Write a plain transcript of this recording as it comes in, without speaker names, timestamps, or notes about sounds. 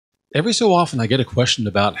Every so often, I get a question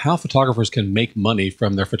about how photographers can make money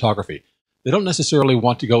from their photography. They don't necessarily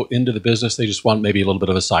want to go into the business, they just want maybe a little bit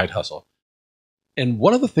of a side hustle. And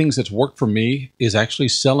one of the things that's worked for me is actually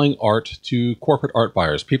selling art to corporate art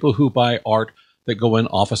buyers, people who buy art that go in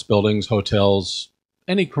office buildings, hotels,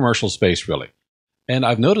 any commercial space, really. And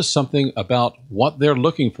I've noticed something about what they're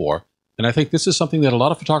looking for. And I think this is something that a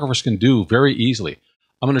lot of photographers can do very easily.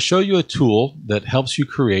 I'm going to show you a tool that helps you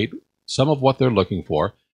create some of what they're looking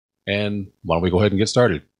for. And why don't we go ahead and get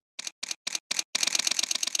started?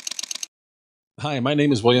 Hi, my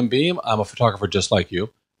name is William Beem. I'm a photographer just like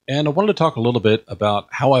you. And I wanted to talk a little bit about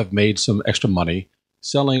how I've made some extra money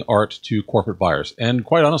selling art to corporate buyers. And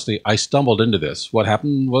quite honestly, I stumbled into this. What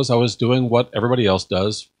happened was I was doing what everybody else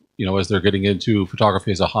does, as they're getting into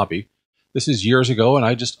photography as a hobby. This is years ago, and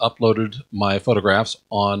I just uploaded my photographs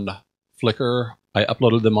on Flickr. I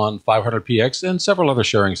uploaded them on 500px and several other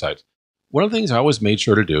sharing sites. One of the things I always made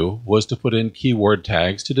sure to do was to put in keyword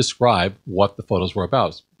tags to describe what the photos were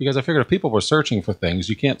about. Because I figured if people were searching for things,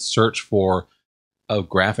 you can't search for a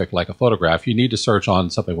graphic like a photograph. You need to search on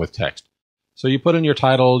something with text. So you put in your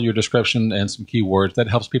title, your description, and some keywords that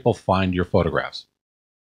helps people find your photographs.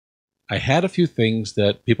 I had a few things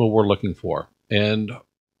that people were looking for, and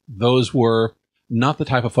those were not the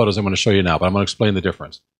type of photos I'm going to show you now, but I'm going to explain the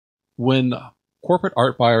difference. When corporate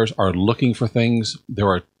art buyers are looking for things, there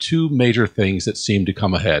are two major things that seem to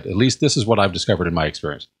come ahead. At least this is what I've discovered in my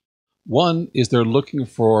experience. One is they're looking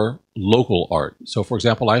for local art. So for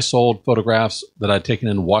example, I sold photographs that I'd taken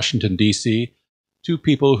in Washington, D.C. to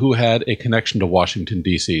people who had a connection to Washington,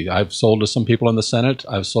 D.C. I've sold to some people in the Senate.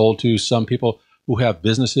 I've sold to some people who have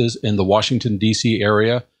businesses in the Washington, D.C.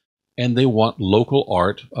 area, and they want local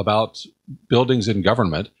art about buildings and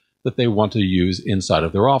government that they want to use inside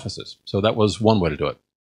of their offices. So that was one way to do it.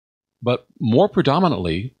 But more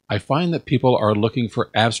predominantly, I find that people are looking for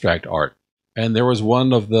abstract art. And there was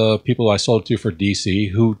one of the people I sold to for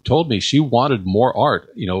DC who told me she wanted more art,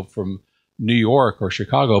 from New York or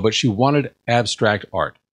Chicago, but she wanted abstract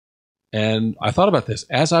art. And I thought about this.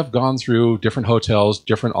 As I've gone through different hotels,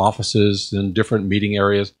 different offices, and different meeting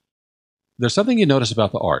areas, there's something you notice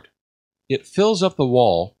about the art. It fills up the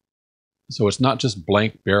wall. So it's not just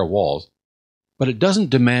blank, bare walls, but it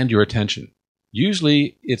doesn't demand your attention.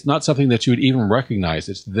 Usually, it's not something that you would even recognize.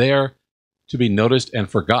 It's there to be noticed and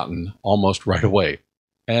forgotten almost right away.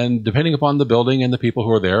 And depending upon the building and the people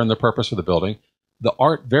who are there and the purpose for the building, the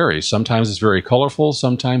art varies. Sometimes it's very colorful,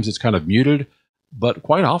 sometimes it's kind of muted, but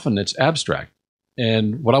quite often it's abstract.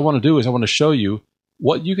 And what I want to do is I want to show you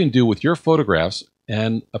what you can do with your photographs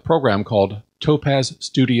and a program called Topaz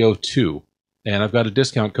Studio 2. And I've got a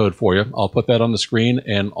discount code for you. I'll put that on the screen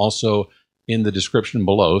and also in the description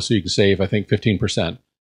below so you can save, I think, 15%.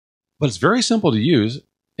 But it's very simple to use,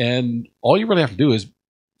 and all you really have to do is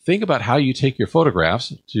think about how you take your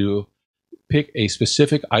photographs to pick a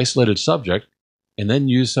specific isolated subject and then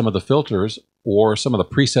use some of the filters or some of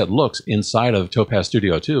the preset looks inside of Topaz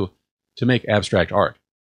Studio 2 to make abstract art.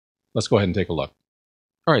 Let's go ahead and take a look.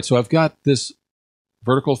 All right, so I've got this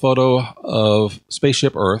vertical photo of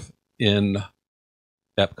Spaceship Earth in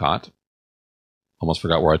Epcot. Almost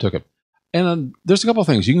forgot where I took it. And there's a couple of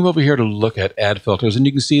things. You can go over here to look at add filters, and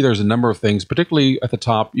you can see there's a number of things, particularly at the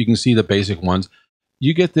top. You can see the basic ones.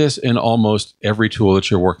 You get this in almost every tool that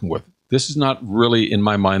you're working with. This is not really, in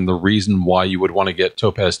my mind, the reason why you would want to get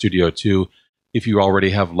Topaz Studio 2 if you already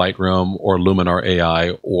have Lightroom or Luminar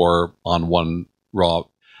AI or On One Raw.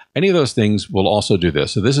 Any of those things will also do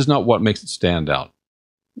this. So this is not what makes it stand out.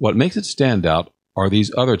 What makes it stand out are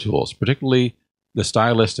these other tools, particularly the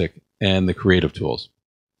stylistic and the creative tools.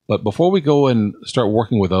 But before we go and start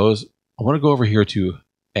working with those, I want to go over here to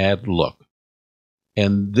Add Look.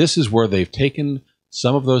 And this is where they've taken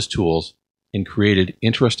some of those tools and created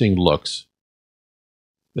interesting looks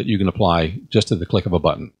that you can apply just at the click of a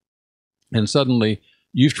button. And suddenly,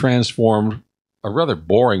 you've transformed a rather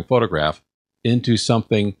boring photograph into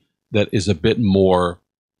something that is a bit more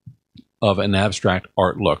of an abstract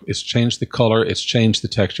art look. It's changed the color, it's changed the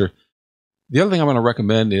texture. The other thing I'm going to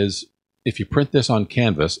recommend is if you print this on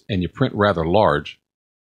canvas and you print rather large,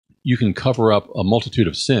 you can cover up a multitude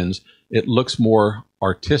of sins. It looks more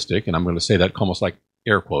artistic, and I'm going to say that almost like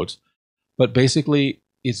air quotes, but basically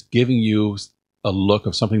it's giving you a look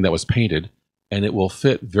of something that was painted, and it will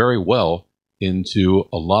fit very well into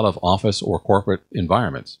a lot of office or corporate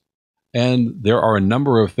environments. And there are a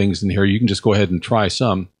number of things in here. You can just go ahead and try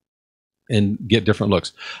some and get different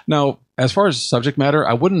looks. Now, as far as subject matter,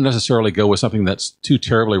 I wouldn't necessarily go with something that's too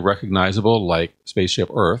terribly recognizable like Spaceship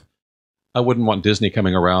Earth. I wouldn't want Disney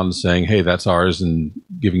coming around saying, hey, that's ours, and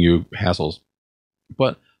giving you hassles.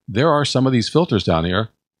 But there are some of these filters down here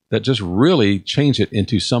that just really change it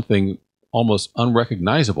into something almost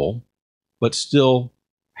unrecognizable, but still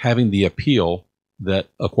having the appeal that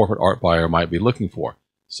a corporate art buyer might be looking for.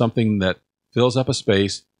 Something that fills up a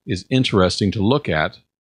space, is interesting to look at,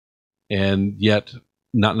 and yet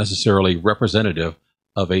not necessarily representative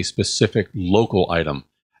of a specific local item.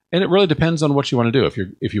 And it really depends on what you want to do.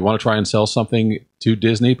 If you want to try and sell something to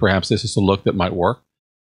Disney, perhaps this is a look that might work.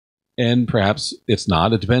 And perhaps it's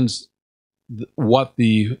not. It depends what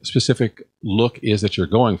the specific look is that you're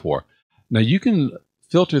going for. Now, you can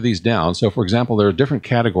filter these down. So, for example, there are different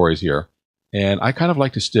categories here. And I kind of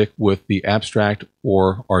like to stick with the abstract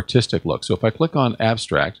or artistic look. So if I click on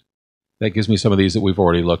abstract, that gives me some of these that we've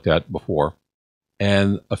already looked at before,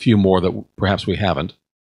 and a few more that perhaps we haven't.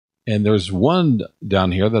 And there's one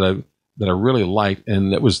down here that I really liked,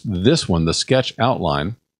 and it was this one, the sketch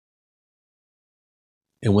outline.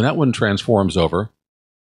 And when that one transforms over,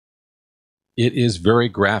 it is very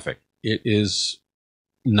graphic. It is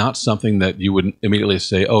not something that you would immediately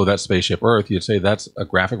say, oh, that's Spaceship Earth. You'd say that's a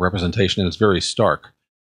graphic representation, and it's very stark.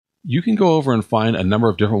 You can go over and find a number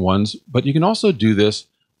of different ones, but you can also do this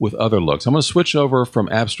with other looks. I'm going to switch over from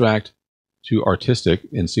abstract to artistic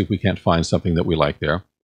and see if we can't find something that we like there.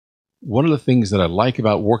 One of the things that I like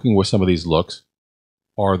about working with some of these looks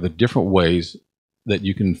are the different ways that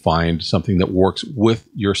you can find something that works with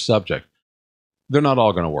your subject. They're not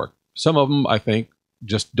all going to work. Some of them, I think,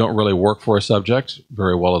 just don't really work for a subject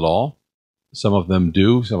very well at all. Some of them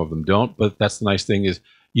do, some of them don't. But that's the nice thing, is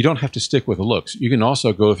you don't have to stick with the looks. You can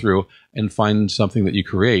also go through and find something that you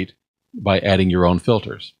create by adding your own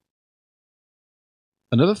filters.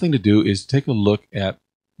 Another thing to do is take a look at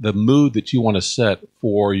the mood that you want to set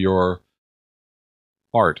for your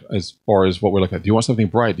art as far as what we're looking at. Do you want something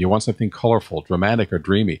bright? Do you want something colorful, dramatic, or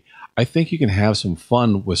dreamy? I think you can have some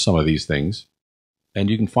fun with some of these things, and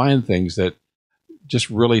you can find things that just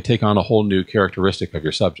really take on a whole new characteristic of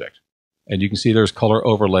your subject. And you can see there's color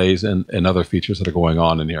overlays and other features that are going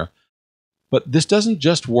on in here. But this doesn't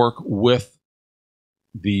just work with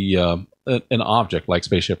the an object like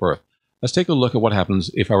Spaceship Earth. Let's take a look at what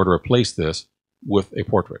happens if I were to replace this with a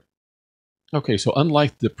portrait. Okay, so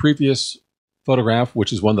unlike the previous photograph,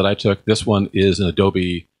 which is one that I took, this one is an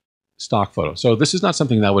Adobe stock photo. So this is not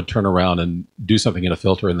something that I would turn around and do something in a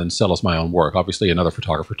filter and then sell as my own work. Obviously, another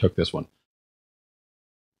photographer took this one.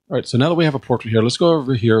 All right, so now that we have a portrait here, let's go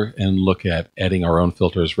over here and look at adding our own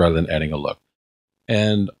filters rather than adding a look.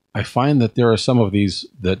 And I find that there are some of these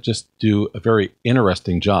that just do a very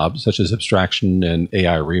interesting job, such as abstraction and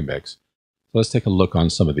AI remix. So let's take a look on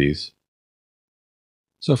some of these.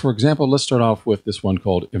 So for example, let's start off with this one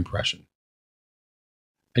called Impression.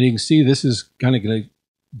 And you can see this is kind of going to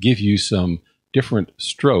give you some different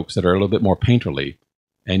strokes that are a little bit more painterly.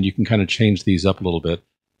 And you can kind of change these up a little bit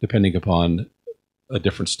depending upon a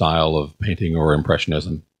different style of painting or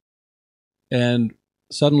impressionism. And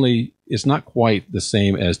suddenly it's not quite the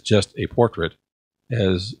same as just a portrait,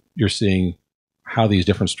 as you're seeing how these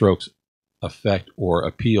different strokes affect or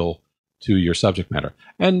appeal to your subject matter.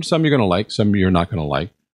 And some you're going to like, some you're not going to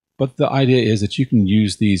like. But the idea is that you can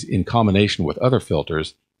use these in combination with other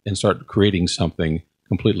filters and start creating something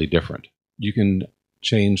completely different. You can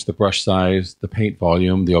change the brush size, the paint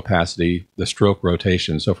volume, the opacity, the stroke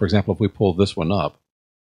rotation. So for example, if we pull this one up,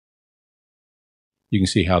 you can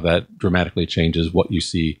see how that dramatically changes what you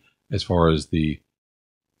see as far as the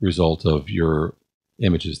result of your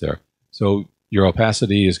images there. So your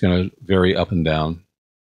opacity is going to vary up and down.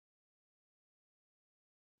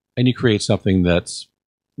 And you create something that's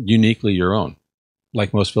uniquely your own.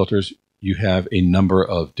 Like most filters, you have a number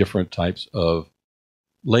of different types of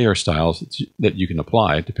layer styles that you can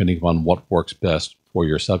apply depending upon what works best for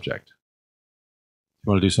your subject. If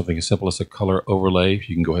you want to do something as simple as a color overlay,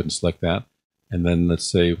 you can go ahead and select that. And then let's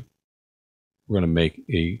say we're going to make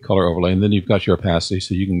a color overlay, and then you've got your opacity,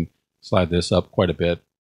 so you can slide this up quite a bit,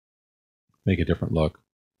 make a different look,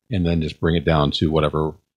 and then just bring it down to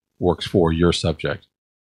whatever works for your subject.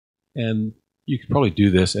 And you could probably do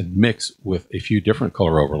this and mix with a few different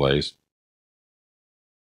color overlays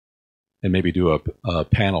and maybe do a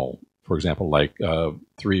panel, for example, like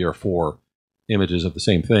 3 or 4 images of the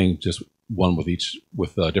same thing, just one with each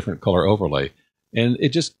with a different color overlay. And it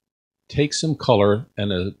just takes some color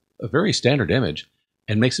and a very standard image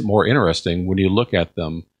and makes it more interesting when you look at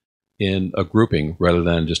them in a grouping rather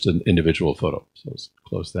than just an individual photo. So let's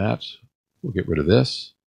close that. We'll get rid of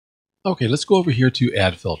this. Okay, let's go over here to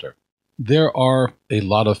Add Filter. There are a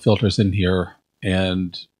lot of filters in here,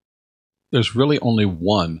 and there's really only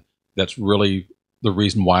one that's really the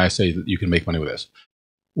reason why I say that you can make money with this.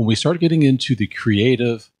 When we start getting into the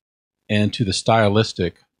creative and to the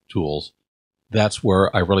stylistic tools, that's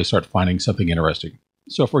where I really start finding something interesting.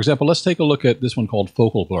 So for example, let's take a look at this one called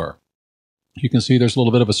focal blur. You can see there's a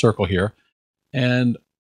little bit of a circle here, and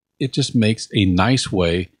it just makes a nice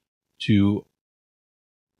way to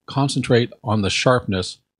concentrate on the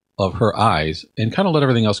sharpness of her eyes and kind of let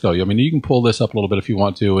everything else go. I mean, you can pull this up a little bit if you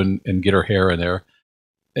want to and get her hair in there.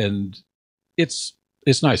 And it's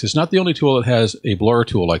nice. It's not the only tool that has a blur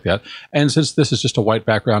tool like that. And since this is just a white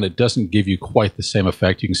background, it doesn't give you quite the same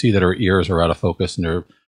effect. You can see that her ears are out of focus and her,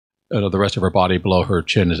 the rest of her body below her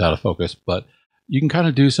chin is out of focus. But you can kind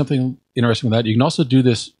of do something interesting with that. You can also do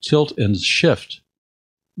this tilt and shift,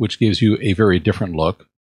 which gives you a very different look.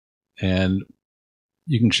 And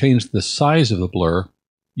you can change the size of the blur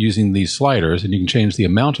using these sliders, and you can change the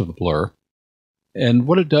amount of the blur. And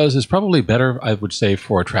what it does is probably better, I would say,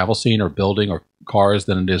 for a travel scene or building or cars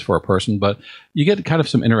than it is for a person, but you get kind of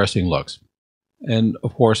some interesting looks. And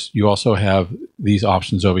of course, you also have these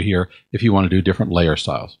options over here if you want to do different layer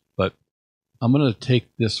styles. But I'm going to take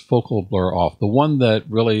this focal blur off. The one that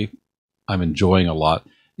really I'm enjoying a lot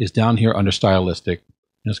is down here under stylistic,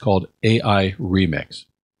 and it's called AI Remix.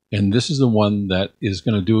 And this is the one that is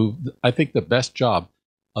going to do, I think, the best job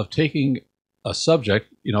of taking a subject,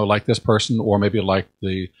 you know, like this person, or maybe like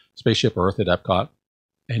the spaceship Earth at Epcot,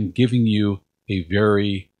 and giving you a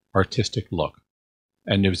very artistic look.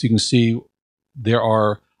 And as you can see, there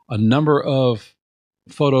are a number of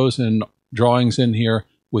photos and drawings in here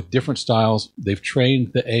with different styles. They've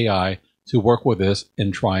trained the AI to work with this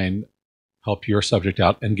and try and help your subject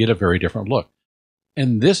out and get a very different look.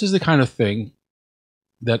 And this is the kind of thing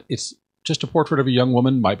that it's just a portrait of a young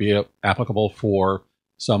woman, might be applicable for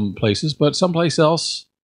some places, but someplace else,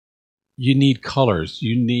 you need colors.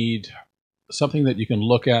 You need something that you can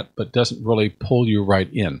look at, but doesn't really pull you right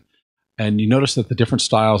in. And you notice that the different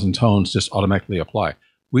styles and tones just automatically apply.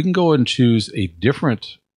 We can go and choose a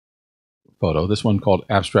different photo, this one called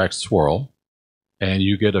Abstract Swirl, and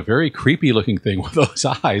you get a very creepy looking thing with those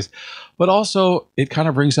eyes, but also it kind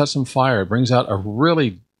of brings out some fire. It brings out a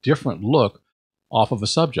really different look off of a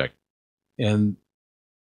subject. And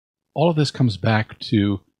all of this comes back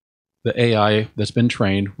to the AI that's been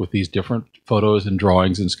trained with these different photos and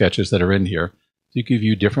drawings and sketches that are in here to give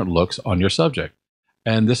you different looks on your subject.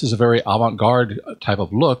 And this is a very avant-garde type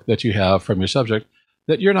of look that you have from your subject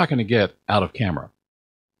that you're not going to get out of camera.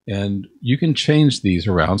 And you can change these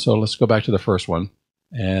around. So let's go back to the first one.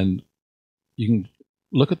 And you can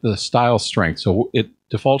look at the style strength. So it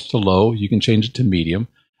defaults to low. You can change it to medium.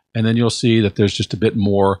 And then you'll see that there's just a bit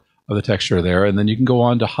more of the texture there. And then you can go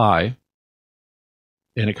on to high,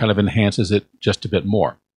 and it kind of enhances it just a bit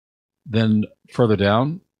more. Then further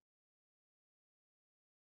down,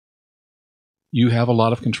 you have a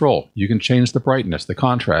lot of control. You can change the brightness, the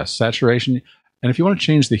contrast, saturation. And if you want to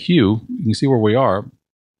change the hue, you can see where we are.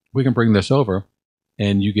 We can bring this over,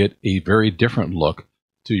 and you get a very different look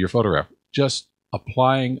to your photograph. Just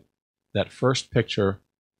applying that first picture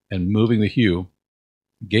and moving the hue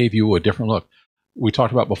gave you a different look. We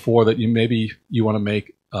talked about before that maybe you want to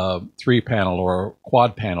make a 3-panel or a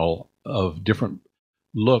quad panel of different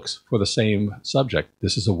looks for the same subject.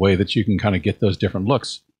 This is a way that you can kind of get those different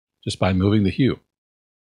looks just by moving the hue.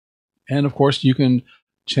 And of course, you can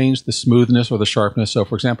change the smoothness or the sharpness. So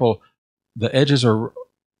for example, the edges are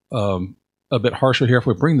a bit harsher here. If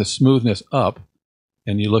we bring the smoothness up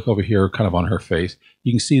and you look over here kind of on her face,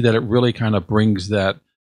 you can see that it really kind of brings that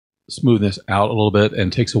smoothness out a little bit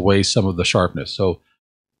and takes away some of the sharpness. So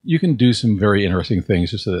you can do some very interesting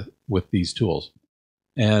things just with these tools.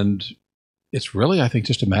 And it's really, I think,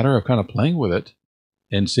 just a matter of kind of playing with it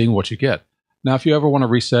and seeing what you get. Now, if you ever want to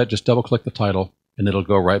reset, just double click the title and it'll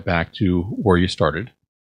go right back to where you started.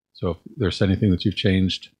 So if there's anything that you've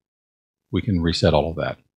changed, we can reset all of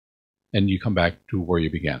that. And you come back to where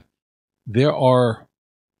you began. There are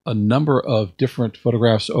a number of different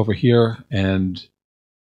photographs over here, and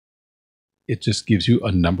it just gives you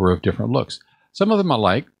a number of different looks. Some of them I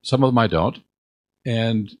like, some of them I don't.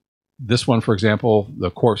 And this one, for example,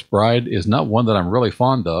 the Corpse Bride, is not one that I'm really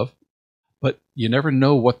fond of, but you never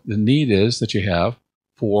know what the need is that you have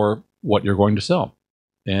for what you're going to sell,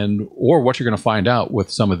 and or what you're going to find out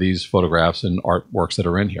with some of these photographs and artworks that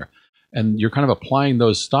are in here. And you're kind of applying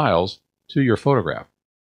those styles to your photograph.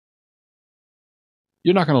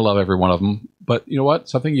 You're not going to love every one of them, but you know what?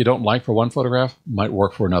 Something you don't like for one photograph might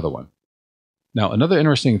work for another one. Now, another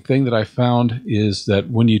interesting thing that I found is that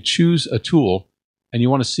when you choose a tool and you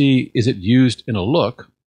want to see, is it used in a look,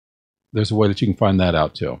 there's a way that you can find that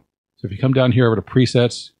out too. So if you come down here over to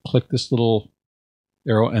presets, click this little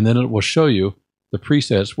arrow, and then it will show you the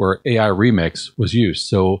presets where AI Remix was used.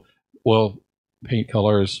 So oil, paint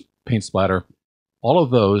colors, paint splatter, all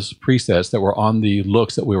of those presets that were on the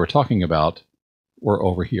looks that we were talking about were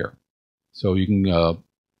over here. So you can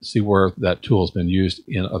see where that tool has been used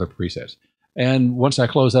in other presets. And once I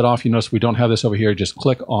close that off, you notice we don't have this over here. Just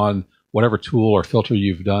click on whatever tool or filter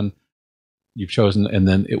you've chosen, and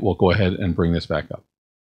then it will go ahead and bring this back up.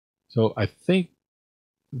 So I think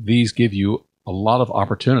these give you a lot of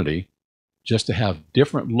opportunity just to have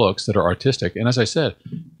different looks that are artistic. And as I said,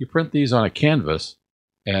 you print these on a canvas,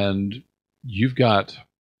 and you've got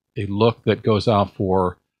a look that goes out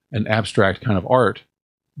for an abstract kind of art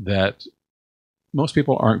that most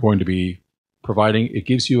people aren't going to be providing. It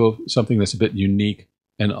gives you something that's a bit unique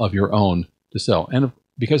and of your own to sell. And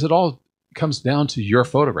because it all comes down to your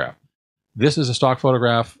photograph. This is a stock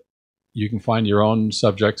photograph. You can find your own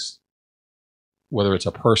subjects, whether it's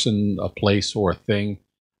a person, a place, or a thing,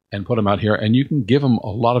 and put them out here, and you can give them a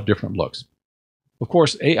lot of different looks. Of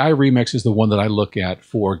course, AI Remix is the one that I look at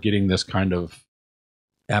for getting this kind of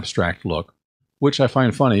abstract look, which I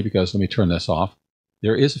find funny because, let me turn this off.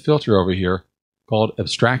 There is a filter over here called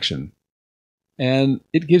Abstraction, and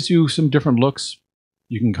it gives you some different looks.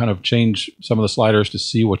 You can kind of change some of the sliders to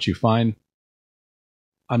see what you find.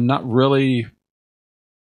 I'm not really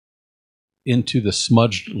into the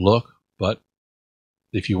smudged look, but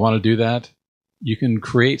if you want to do that, you can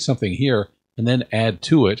create something here and then add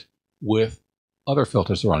to it with other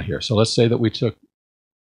filters around here. So let's say that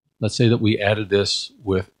we added this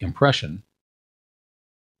with impression,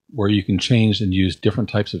 where you can change and use different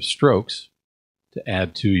types of strokes to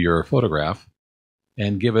add to your photograph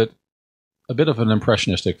and give it a bit of an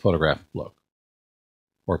impressionistic photographic look,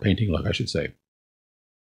 or painting look, I should say.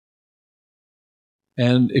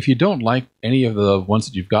 And if you don't like any of the ones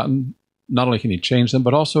that you've gotten, not only can you change them,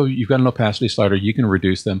 but also you've got an opacity slider. You can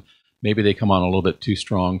reduce them. Maybe they come on a little bit too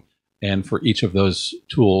strong. And for each of those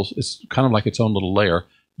tools, it's kind of like its own little layer.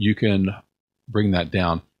 You can bring that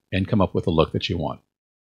down and come up with a look that you want.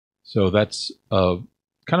 So that's kind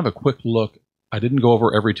of a quick look. I didn't go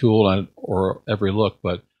over every tool or every look,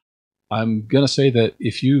 but I'm going to say that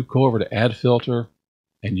if you go over to Add Filter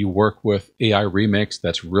and you work with AI Remix,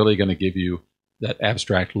 that's really going to give you that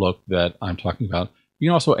abstract look that I'm talking about. You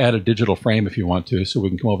can also add a digital frame if you want to, so we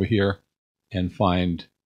can come over here and find,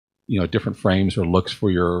 different frames or looks for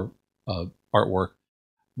your artwork.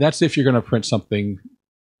 That's if you're going to print something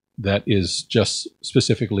that is just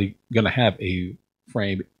specifically going to have a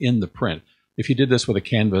frame in the print. If you did this with a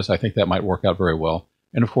canvas, I think that might work out very well.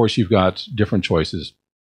 And of course, you've got different choices.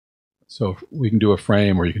 So we can do a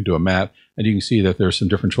frame or you can do a matte, and you can see that there's some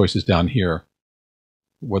different choices down here,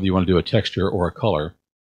 whether you want to do a texture or a color.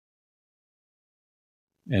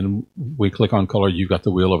 And we click on color, you've got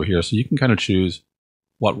the wheel over here, so you can kind of choose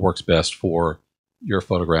what works best for your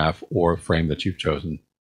photograph or frame that you've chosen.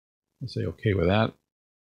 Let's say okay with that.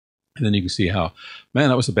 And then you can see how, man,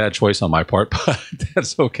 that was a bad choice on my part, but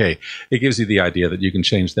that's okay. It gives you the idea that you can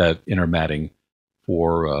change that inner matting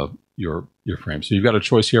for your frame. So you've got a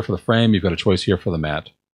choice here for the frame, you've got a choice here for the matte.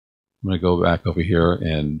 I'm going to go back over here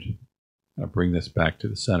and bring this back to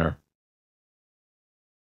the center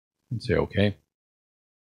and say okay.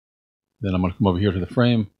 Then I'm going to come over here to the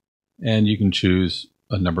frame, and you can choose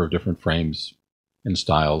a number of different frames and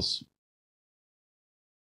styles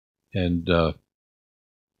and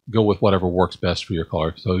go with whatever works best for your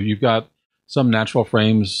color. So you've got some natural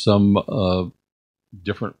frames, some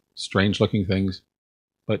different strange looking things,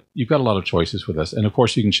 but you've got a lot of choices with this. And of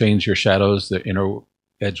course you can change your shadows, the inner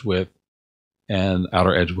edge width and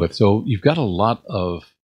outer edge width. So you've got a lot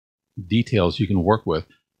of details you can work with.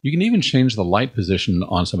 You can even change the light position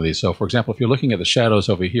on some of these. So for example, if you're looking at the shadows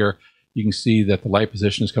over here, you can see that the light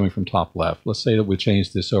position is coming from top left. Let's say that we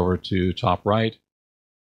change this over to top right.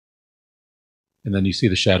 And then you see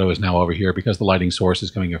the shadow is now over here because the lighting source is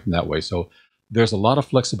coming in from that way. So there's a lot of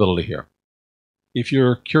flexibility here. If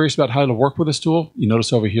you're curious about how to work with this tool, you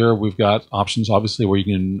notice over here we've got options, obviously, where you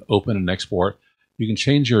can open and export. You can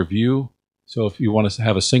change your view. So if you want to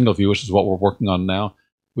have a single view, which is what we're working on now,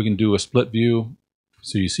 we can do a split view.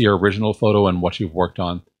 So you see our original photo and what you've worked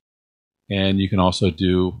on. And you can also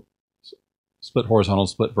do split horizontal,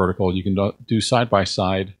 split vertical. You can do side by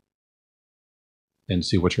side and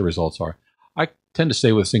see what your results are. I tend to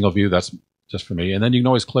stay with single view. That's just for me. And then you can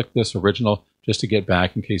always click this original just to get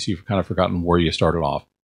back in case you've kind of forgotten where you started off.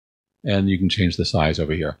 And you can change the size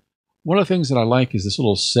over here. One of the things that I like is this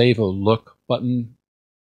little save a look button.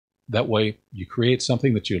 That way you create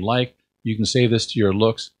something that you like. You can save this to your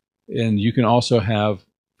looks. And you can also have,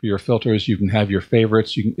 for your filters, you can have your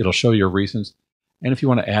favorites. It'll show your recents. And if you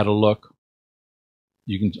want to add a look,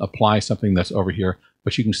 you can apply something that's over here,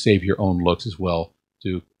 but you can save your own looks as well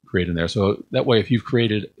to create in there. So that way, if you've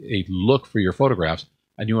created a look for your photographs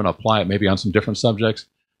and you want to apply it maybe on some different subjects,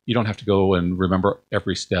 you don't have to go and remember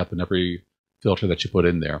every step and every filter that you put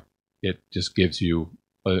in there. It just gives you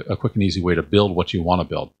a quick and easy way to build what you want to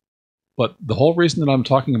build. But the whole reason that I'm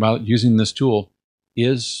talking about using this tool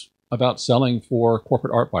is about selling for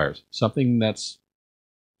corporate art buyers, something that's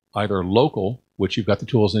either local, which you've got the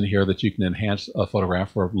tools in here that you can enhance a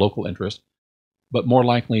photograph for local interest, but more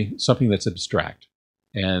likely something that's abstract.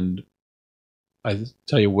 And I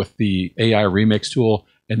tell you, with the AI remix tool,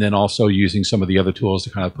 and then also using some of the other tools to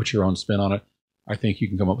kind of put your own spin on it, I think you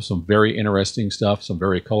can come up with some very interesting stuff, some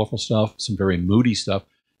very colorful stuff, some very moody stuff.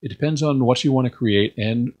 It depends on what you want to create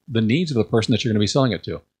and the needs of the person that you're going to be selling it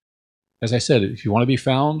to. As I said, if you want to be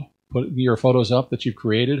found, put your photos up that you've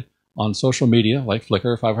created on social media like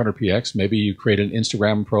Flickr, 500px. Maybe you create an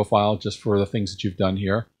Instagram profile just for the things that you've done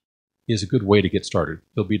here. Is a good way to get started.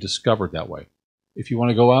 You'll be discovered that way. If you want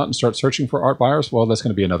to go out and start searching for art buyers, well, that's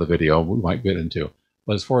going to be another video we might get into.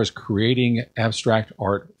 But as far as creating abstract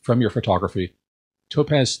art from your photography,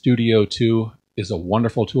 Topaz Studio 2 is a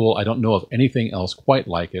wonderful tool. I don't know of anything else quite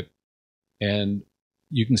like it. And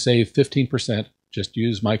you can save 15%. Just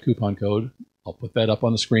use my coupon code. I'll put that up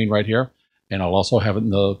on the screen right here. And I'll also have it in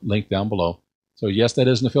the link down below. So yes, that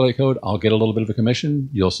is an affiliate code. I'll get a little bit of a commission.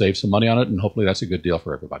 You'll save some money on it. And hopefully that's a good deal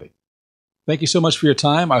for everybody. Thank you so much for your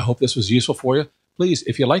time. I hope this was useful for you. Please,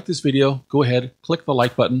 if you like this video, go ahead, click the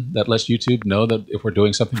like button. That lets YouTube know that if we're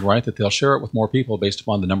doing something right, that they'll share it with more people based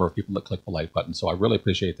upon the number of people that click the like button. So I really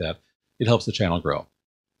appreciate that. It helps the channel grow.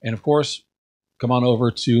 And of course, come on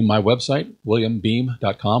over to my website,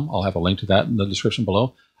 WilliamBeem.com. I'll have a link to that in the description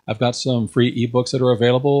below. I've got some free ebooks that are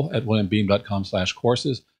available at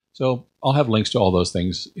WilliamBeem.com/courses. So I'll have links to all those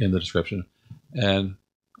things in the description. And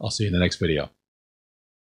I'll see you in the next video.